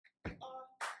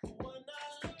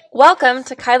Welcome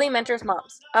to Kylie Mentors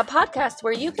Moms, a podcast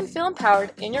where you can feel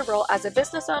empowered in your role as a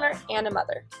business owner and a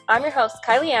mother. I'm your host,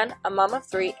 Kylie Ann, a mom of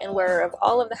three and wearer of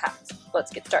all of the hats.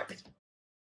 Let's get started.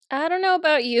 I don't know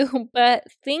about you, but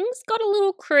things got a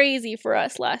little crazy for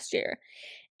us last year.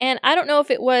 And I don't know if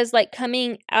it was like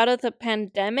coming out of the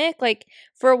pandemic, like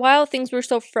for a while things were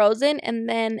so frozen and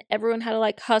then everyone had to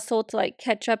like hustle to like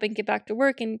catch up and get back to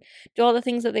work and do all the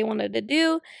things that they wanted to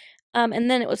do.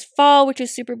 And then it was fall, which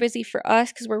is super busy for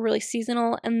us because we're really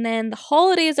seasonal. And then the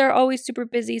holidays are always super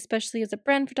busy, especially as a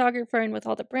brand photographer and with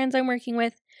all the brands I'm working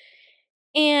with.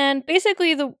 And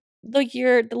basically the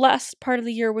last part of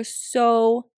the year was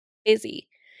so busy.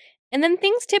 And then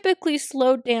things typically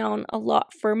slow down a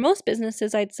lot for most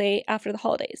businesses, I'd say, after the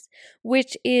holidays,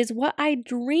 which is what I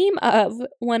dream of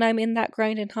when I'm in that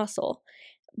grind and hustle.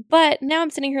 But now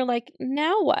I'm sitting here like,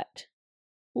 now what?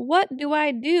 What do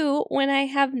I do when I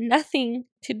have nothing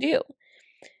to do?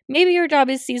 Maybe your job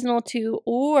is seasonal too,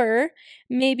 or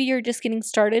maybe you're just getting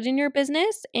started in your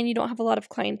business and you don't have a lot of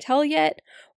clientele yet,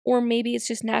 or maybe it's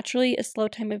just naturally a slow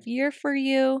time of year for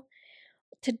you.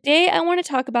 Today, I want to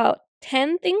talk about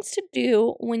 10 things to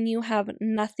do when you have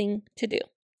nothing to do.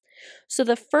 So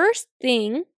the first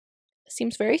thing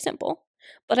seems very simple,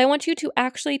 but I want you to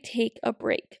actually take a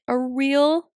break, a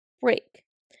real break.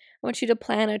 I want you to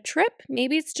plan a trip.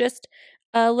 Maybe it's just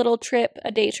a little trip,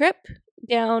 a day trip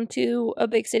down to a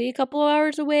big city a couple of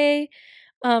hours away.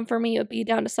 For me, it would be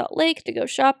down to Salt Lake to go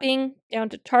shopping, down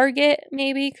to Target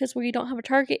maybe, because we don't have a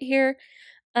Target here.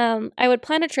 I would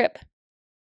plan a trip.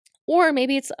 Or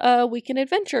maybe it's a weekend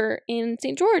adventure in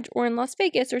St. George or in Las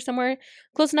Vegas or somewhere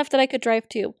close enough that I could drive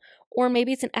to. Or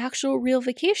maybe it's an actual real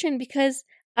vacation because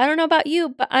I don't know about you,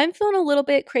 but I'm feeling a little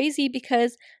bit crazy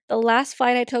because the last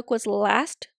flight I took was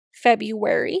last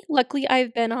February. Luckily,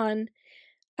 I've been on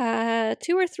 3 or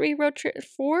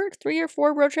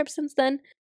 4 road trips since then.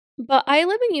 But I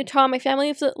live in Utah. My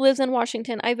family lives in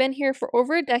Washington. I've been here for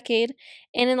over a decade.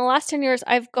 And in the last 10 years,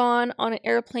 I've gone on an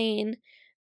airplane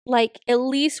like at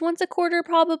least once a quarter,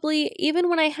 probably. Even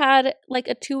when I had like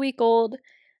a 2-week-old,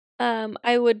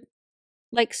 I would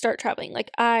like start traveling. Like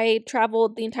I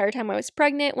traveled the entire time I was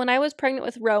pregnant. When I was pregnant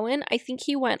with Rowan, I think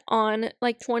he went on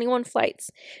like 21 flights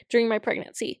during my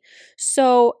pregnancy.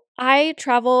 So I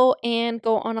travel and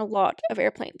go on a lot of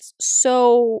airplanes.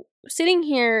 So sitting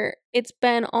here, it's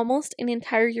been almost an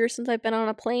entire year since I've been on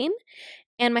a plane.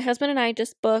 And my husband and I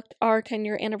just booked our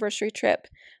 10-year anniversary trip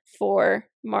for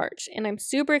March. And I'm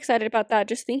super excited about that.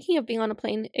 Just thinking of being on a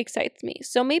plane excites me.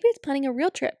 So maybe it's planning a real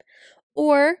trip.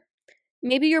 Or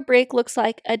maybe your break looks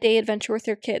like a day adventure with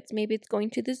your kids. Maybe it's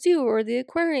going to the zoo or the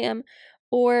aquarium.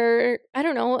 Or I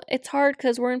don't know. It's hard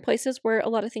because we're in places where a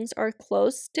lot of things are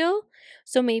closed still.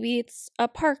 So maybe it's a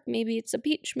park. Maybe it's a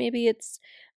beach. Maybe it's,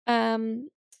 I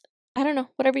don't know,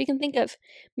 whatever you can think of.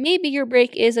 Maybe your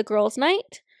break is a girls'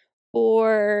 night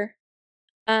or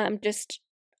just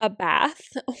a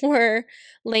bath or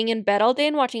laying in bed all day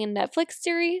and watching a Netflix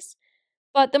series.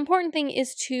 But the important thing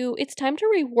is it's time to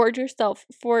reward yourself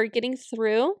for getting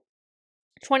through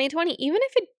 2020, even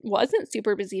if it wasn't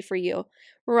super busy for you.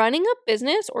 Running a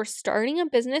business or starting a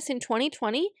business in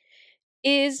 2020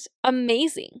 is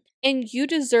amazing. And you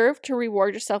deserve to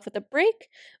reward yourself with a break,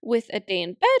 with a day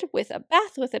in bed, with a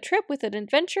bath, with a trip, with an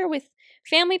adventure, with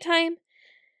family time,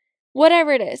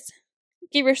 whatever it is.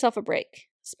 Give yourself a break.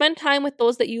 Spend time with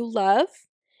those that you love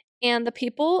and the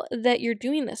people that you're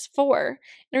doing this for.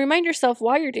 And remind yourself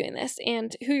why you're doing this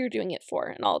and who you're doing it for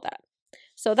and all of that.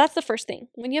 So that's the first thing.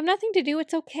 When you have nothing to do,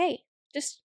 it's okay.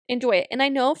 Just enjoy it. And I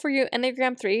know for you,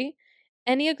 Enneagram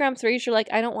 3s, you're like,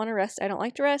 I don't want to rest. I don't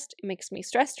like to rest. It makes me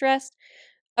stressed to rest.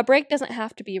 A break doesn't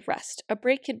have to be rest. A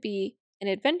break could be an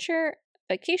adventure,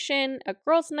 vacation, a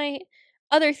girls' night,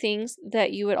 other things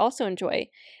that you would also enjoy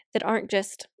that aren't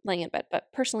just laying in bed. But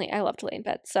personally, I love to lay in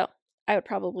bed. So I would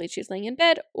probably choose laying in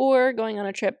bed or going on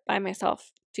a trip by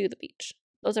myself to the beach.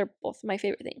 Those are both my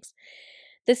favorite things.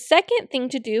 The second thing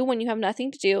to do when you have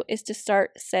nothing to do is to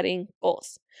start setting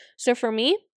goals. So for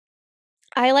me,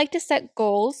 I like to set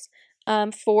goals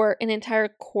for an entire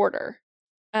quarter.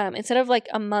 Instead of like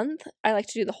a month, I like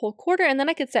to do the whole quarter and then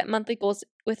I could set monthly goals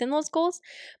within those goals.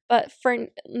 But for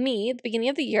me, the beginning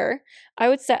of the year, I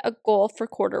would set a goal for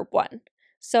quarter 1.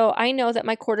 So I know that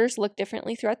my quarters look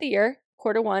differently throughout the year.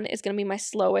 Quarter 1 is going to be my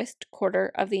slowest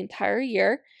quarter of the entire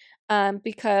year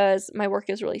because my work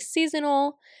is really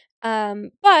seasonal.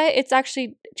 But it's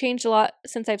actually changed a lot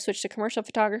since I've switched to commercial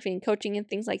photography and coaching and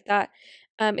things like that.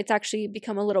 It's actually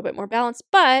become a little bit more balanced.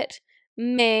 But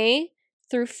May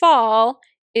through fall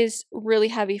is really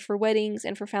heavy for weddings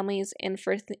and for families and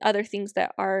for other things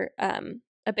that are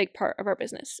a big part of our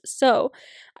business. So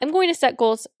I'm going to set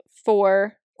goals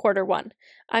for quarter one.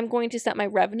 I'm going to set my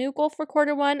revenue goal for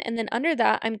quarter one, and then under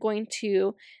that, I'm going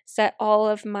to set all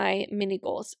of my mini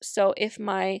goals. So if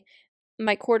my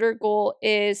quarter goal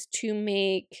is to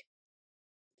make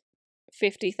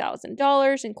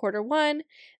 $50,000 in quarter one,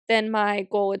 then my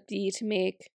goal would be to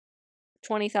make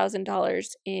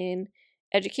 $20,000 in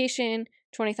education,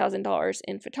 $20,000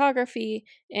 in photography,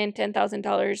 and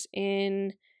 $10,000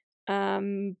 in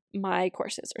my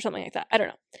courses or something like that. I don't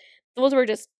know. Those were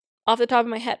just off the top of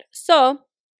my head. So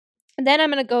then I'm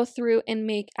going to go through and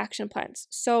make action plans.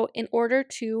 So in order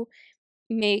to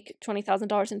make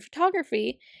 $20,000 in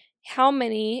photography, how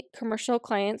many commercial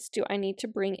clients do I need to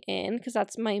bring in? Because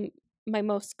that's my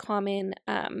most common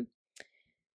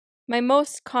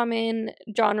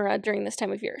genre during this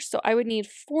time of year. So I would need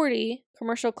 40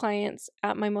 commercial clients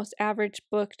at my most average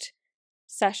booked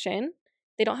session.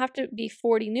 They don't have to be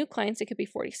 40 new clients. It could be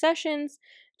 40 sessions.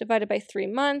 Divided by 3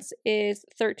 months is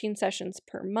 13 sessions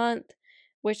per month,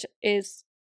 which is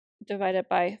divided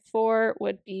by 4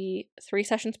 would be 3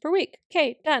 sessions per week.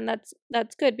 Okay, done.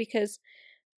 That's good because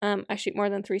I shoot more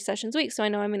than 3 sessions a week, so I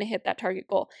know I'm going to hit that target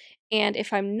goal. And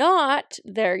if I'm not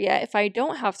there yet, if I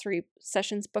don't have 3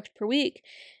 sessions booked per week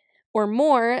or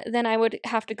more, then I would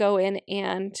have to go in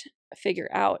and figure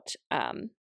out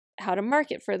how to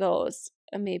market for those.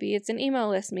 Maybe it's an email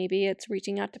list, maybe it's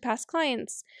reaching out to past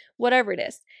clients, whatever it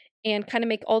is, and kind of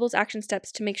make all those action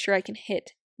steps to make sure I can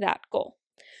hit that goal.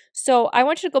 So I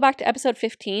want you to go back to episode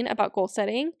 15 about goal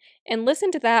setting and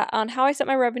listen to that on how I set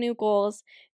my revenue goals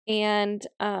and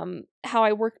how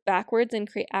I work backwards and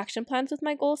create action plans with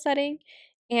my goal setting,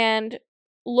 and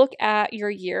look at your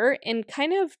year and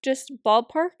kind of just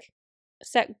ballpark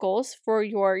set goals for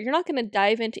you're not going to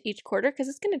dive into each quarter because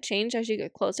it's going to change as you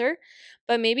get closer,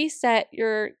 but maybe set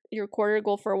your quarter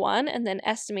goal for 1 and then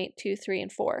estimate 2, 3,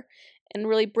 and 4 and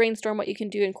really brainstorm what you can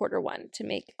do in quarter 1 to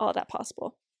make all that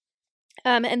possible.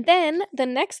 And then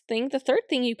the third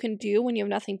thing you can do when you have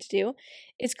nothing to do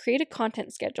is create a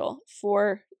content schedule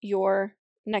for your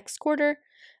next quarter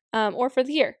or for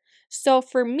the year. So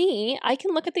for me, I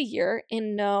can look at the year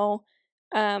and know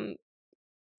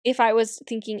if I was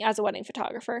thinking as a wedding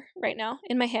photographer right now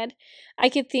in my head, I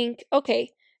could think,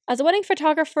 okay, as a wedding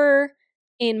photographer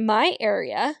in my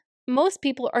area, most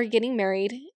people are getting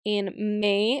married in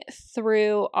May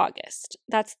through August.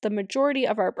 That's the majority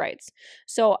of our brides.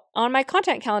 So on my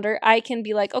content calendar, I can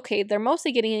be like, okay, they're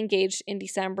mostly getting engaged in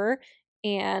December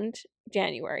and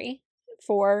January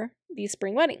for these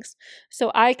spring weddings.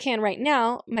 So I can right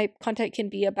now, my content can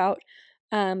be about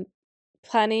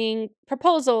planning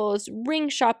proposals, ring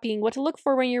shopping, what to look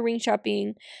for when you're ring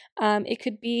shopping. It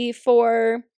could be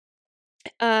for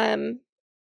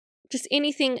just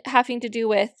anything having to do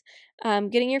with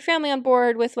getting your family on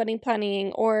board with wedding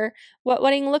planning, or what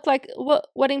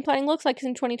wedding planning looks like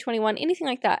in 2021, anything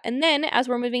like that. And then as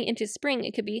we're moving into spring,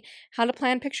 it could be how to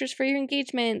plan pictures for your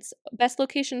engagements, best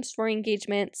locations for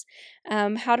engagements,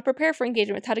 how to prepare for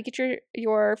engagements, how to get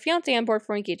your fiance on board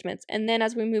for engagements. And then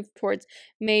as we move towards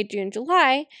May, June,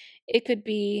 July, it could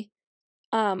be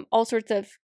all sorts of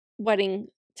wedding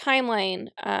timeline,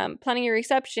 planning your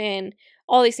reception,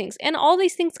 all these things. And all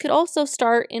these things could also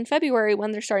start in February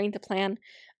when they're starting to plan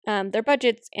their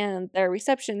budgets and their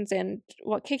receptions and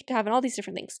what cake to have and all these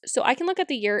different things. So I can look at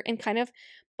the year and kind of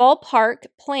ballpark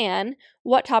plan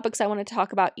what topics I want to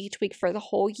talk about each week for the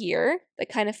whole year that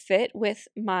kind of fit with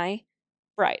my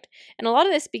bride. And a lot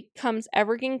of this becomes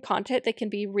evergreen content that can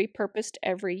be repurposed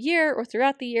every year or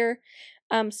throughout the year.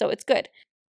 So it's good.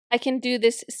 I can do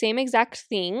this same exact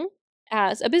thing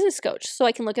as a business coach. So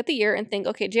I can look at the year and think,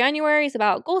 okay, January is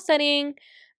about goal setting,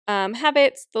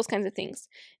 habits, those kinds of things.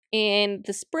 In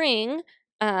the spring,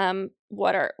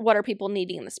 what are people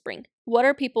needing in the spring? What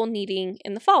are people needing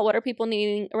in the fall? What are people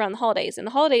needing around the holidays? In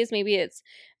the holidays, maybe it's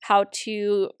how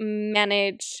to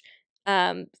manage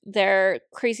their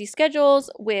crazy schedules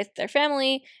with their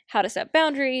family, how to set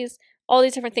boundaries, all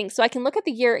these different things. So I can look at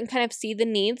the year and kind of see the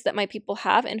needs that my people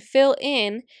have and fill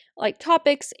in like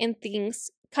topics and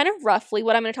things kind of roughly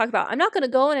what I'm going to talk about. I'm not going to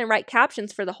go in and write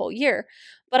captions for the whole year,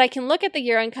 but I can look at the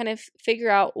year and kind of figure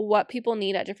out what people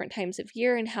need at different times of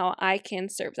year and how I can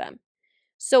serve them.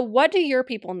 So what do your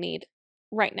people need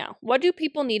right now? What do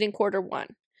people need in quarter 1?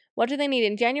 What do they need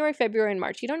in January, February, and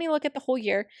March? You don't need to look at the whole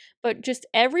year, but just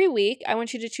every week, I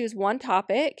want you to choose one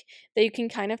topic that you can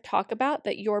kind of talk about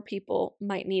that your people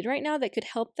might need right now that could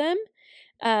help them.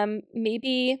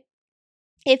 Maybe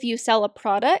if you sell a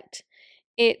product,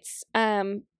 it's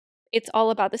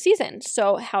all about the season.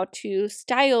 So how to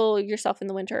style yourself in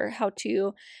the winter, how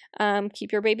to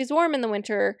keep your babies warm in the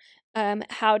winter,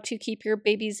 how to keep your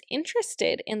babies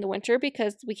interested in the winter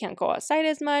because we can't go outside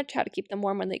as much, how to keep them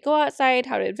warm when they go outside,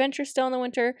 how to adventure still in the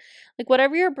winter. Like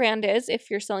whatever your brand is, if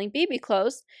you're selling baby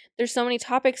clothes, there's so many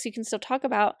topics you can still talk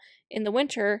about in the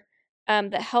winter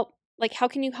that help. Like, how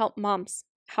can you help moms?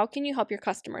 How can you help your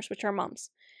customers, which are moms?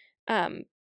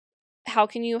 How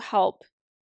can you help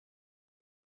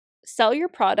sell your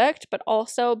product, but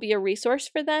also be a resource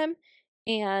for them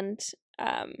and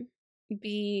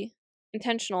be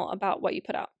intentional about what you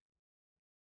put out?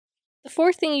 The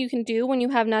fourth thing you can do when you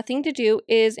have nothing to do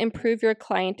is improve your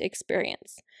client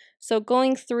experience. So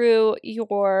going through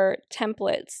your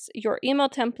templates, your email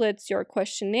templates, your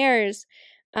questionnaires,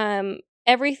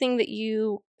 everything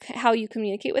that how you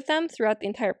communicate with them throughout the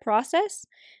entire process,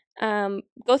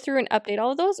 go through and update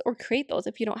all of those or create those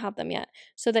if you don't have them yet,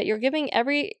 so that you're giving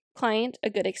every client a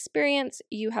good experience.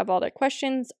 You have all their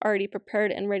questions already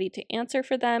prepared and ready to answer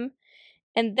for them.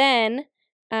 And then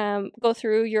go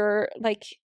through your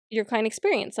client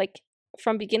experience, like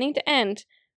from beginning to end,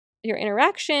 your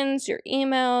interactions, your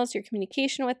emails, your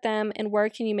communication with them, and where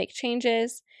can you make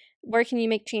changes? Where can you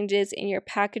make changes in your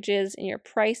packages, in your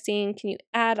pricing? Can you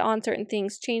add on certain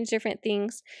things, change different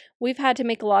things? We've had to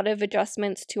make a lot of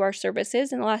adjustments to our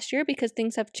services in the last year because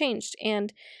things have changed.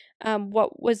 And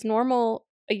what was normal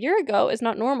a year ago is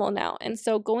not normal now. And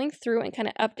so going through and kind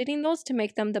of updating those to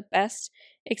make them the best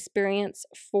experience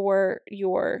for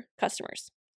your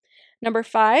customers. Number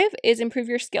 5 is improve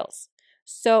your skills.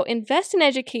 So invest in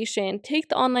education. Take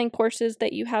the online courses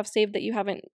that you have saved that you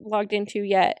haven't logged into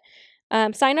yet.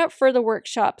 Sign up for the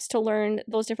workshops to learn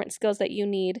those different skills that you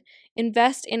need.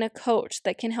 Invest in a coach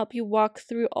that can help you walk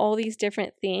through all these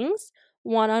different things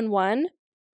one-on-one.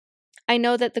 I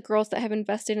know that the girls that have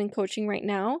invested in coaching right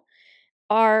now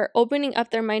are opening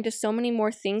up their mind to so many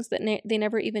more things that they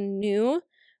never even knew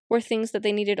were things that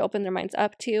they needed to open their minds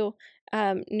up to.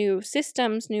 New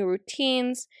systems, new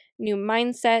routines, new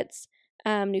mindsets,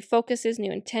 new focuses,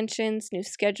 new intentions, new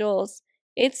schedules.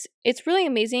 It's really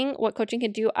amazing what coaching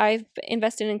can do. I've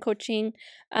invested in coaching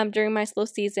during my slow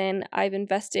season. I've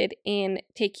invested in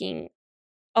taking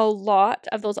a lot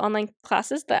of those online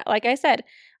classes that, like I said,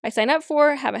 I signed up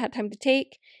for, haven't had time to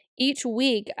take. Each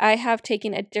week, I have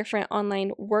taken a different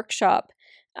online workshop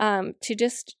to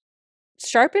just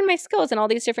sharpen my skills in all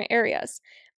these different areas.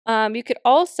 You could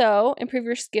also improve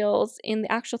your skills in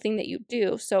the actual thing that you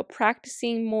do. So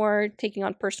practicing more, taking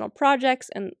on personal projects,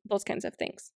 and those kinds of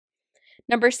things.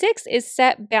 Number 6 is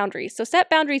set boundaries. So set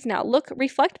boundaries now.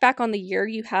 Reflect back on the year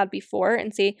you had before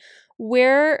and see,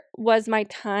 where was my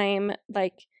time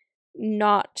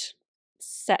not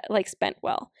spent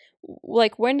well?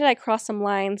 Like, when did I cross some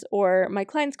lines, or my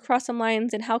clients cross some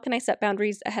lines, and how can I set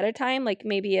boundaries ahead of time? Like,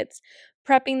 maybe it's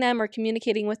prepping them or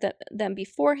communicating with them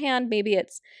beforehand. Maybe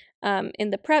it's in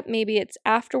the prep. Maybe it's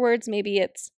afterwards. Maybe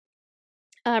it's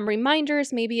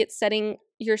reminders. Maybe it's setting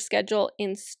your schedule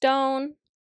in stone.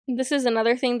 This is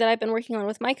another thing that I've been working on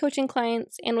with my coaching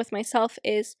clients and with myself,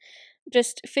 is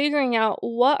just figuring out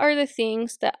what are the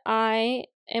things that I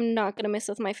am not going to miss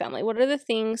with my family. What are the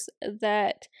things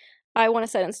that I want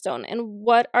to set in stone? And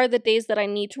what are the days that I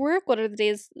need to work? What are the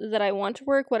days that I want to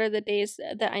work? What are the days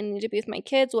that I need to be with my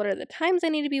kids? What are the times I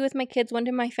need to be with my kids? When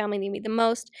do my family need me the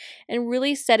most? And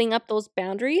really setting up those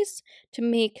boundaries to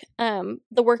make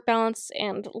the work balance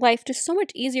and life just so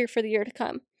much easier for the year to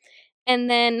come.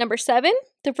 And then number 7,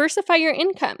 diversify your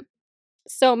income.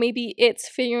 So maybe it's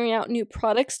figuring out new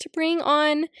products to bring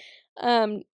on,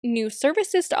 new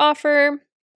services to offer,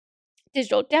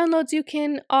 digital downloads you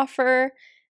can offer.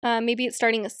 Maybe it's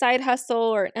starting a side hustle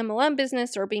or an MLM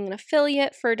business, or being an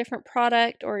affiliate for a different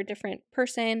product or a different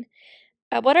person.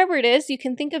 Whatever it is, you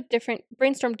can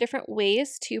brainstorm different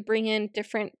ways to bring in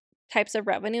different types of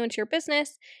revenue into your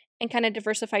business and kind of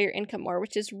diversify your income more,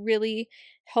 which is really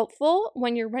helpful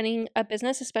when you're running a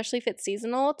business, especially if it's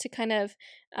seasonal, to kind of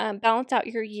balance out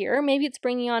your year. Maybe it's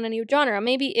bringing on a new genre.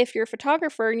 Maybe if you're a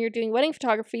photographer and you're doing wedding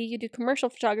photography, you do commercial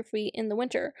photography in the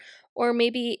winter. Or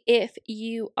maybe if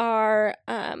you are,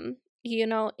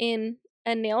 in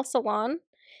a nail salon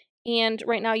and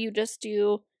right now you just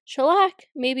do shellac,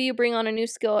 maybe you bring on a new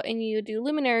skill and you do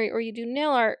luminary, or you do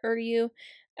nail art, or you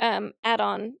add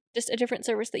on just a different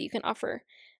service that you can offer.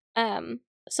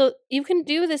 So you can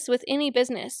do this with any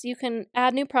business. You can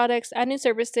add new products, add new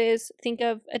services. Think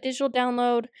of a digital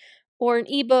download or an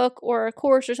ebook or a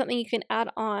course or something you can add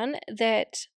on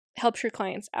that helps your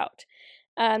clients out.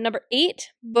 Number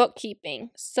 8,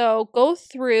 bookkeeping. So go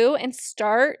through and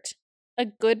start a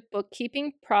good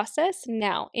bookkeeping process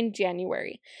now in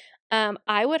January.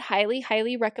 I would highly,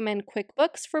 highly recommend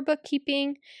QuickBooks for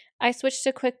bookkeeping. I switched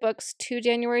to QuickBooks 2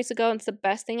 Januaries ago, and it's the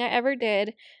best thing I ever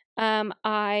did.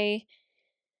 I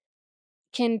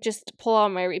can just pull all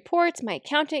my reports. My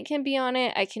accountant can be on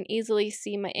it. I can easily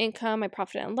see my income, my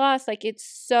profit and loss. Like, it's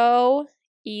so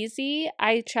easy.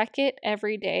 I check it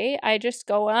every day. I just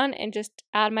go on and just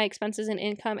add my expenses and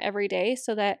income every day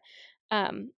so that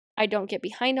I don't get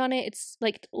behind on it. It's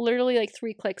like literally like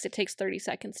 3 clicks. It takes 30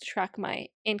 seconds to track my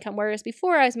income. Whereas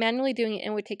before I was manually doing it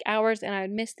and it would take hours and I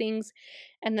would miss things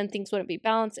and then things wouldn't be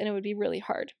balanced and it would be really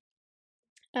hard.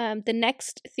 The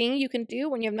next thing you can do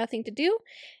when you have nothing to do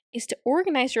is to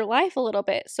organize your life a little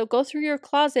bit. So go through your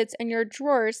closets and your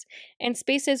drawers and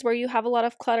spaces where you have a lot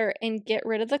of clutter and get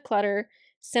rid of the clutter,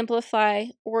 simplify,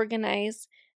 organize,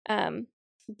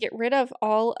 get rid of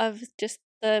all of just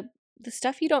the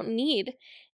stuff you don't need.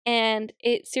 And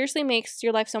it seriously makes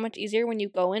your life so much easier when you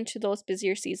go into those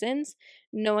busier seasons,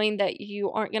 knowing that you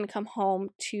aren't going to come home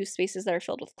to spaces that are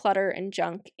filled with clutter and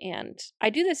junk. And I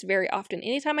do this very often.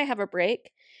 Anytime I have a break,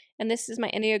 and this is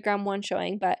my Enneagram 1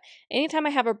 showing, but anytime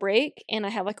I have a break and I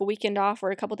have like a weekend off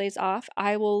or a couple days off,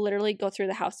 I will literally go through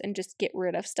the house and just get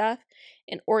rid of stuff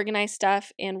and organize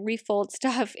stuff and refold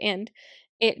stuff. And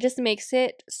it just makes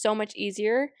it so much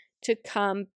easier to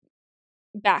come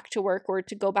back to work or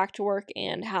to go back to work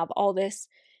and have all this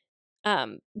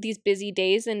these busy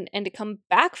days and to come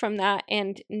back from that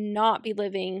and not be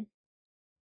living,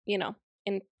 in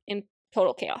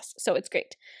total chaos. So it's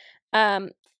great.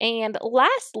 And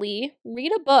lastly,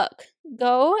 read a book.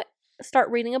 Go start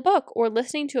reading a book or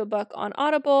listening to a book on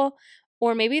Audible,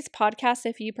 or maybe it's podcasts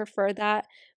if you prefer that,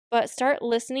 but start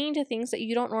listening to things that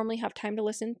you don't normally have time to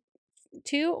listen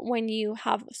to when you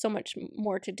have so much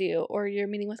more to do, or you're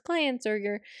meeting with clients, or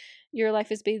your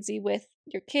life is busy with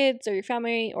your kids or your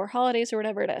family or holidays or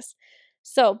whatever it is.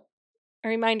 So a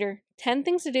reminder, 10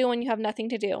 things to do when you have nothing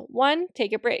to do. 1,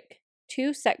 take a break.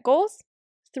 2, set goals.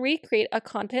 3, create a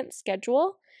content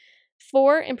schedule.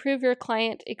 4, improve your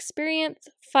client experience.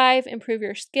 5, improve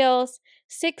your skills.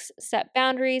 6, set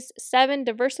boundaries. 7,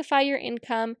 diversify your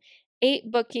income.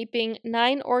 8, bookkeeping.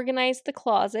 9, organize the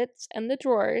closets and the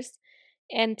drawers.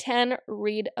 And 10,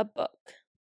 read a book.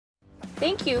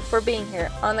 Thank you for being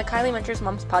here on the Kylie Mentors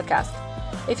Moms podcast.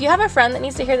 If you have a friend that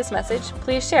needs to hear this message,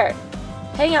 please share it.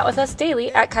 Hang out with us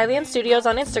daily at Kylie Ann Studios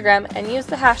on Instagram and use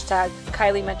the hashtag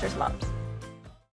Kylie Mentors Moms.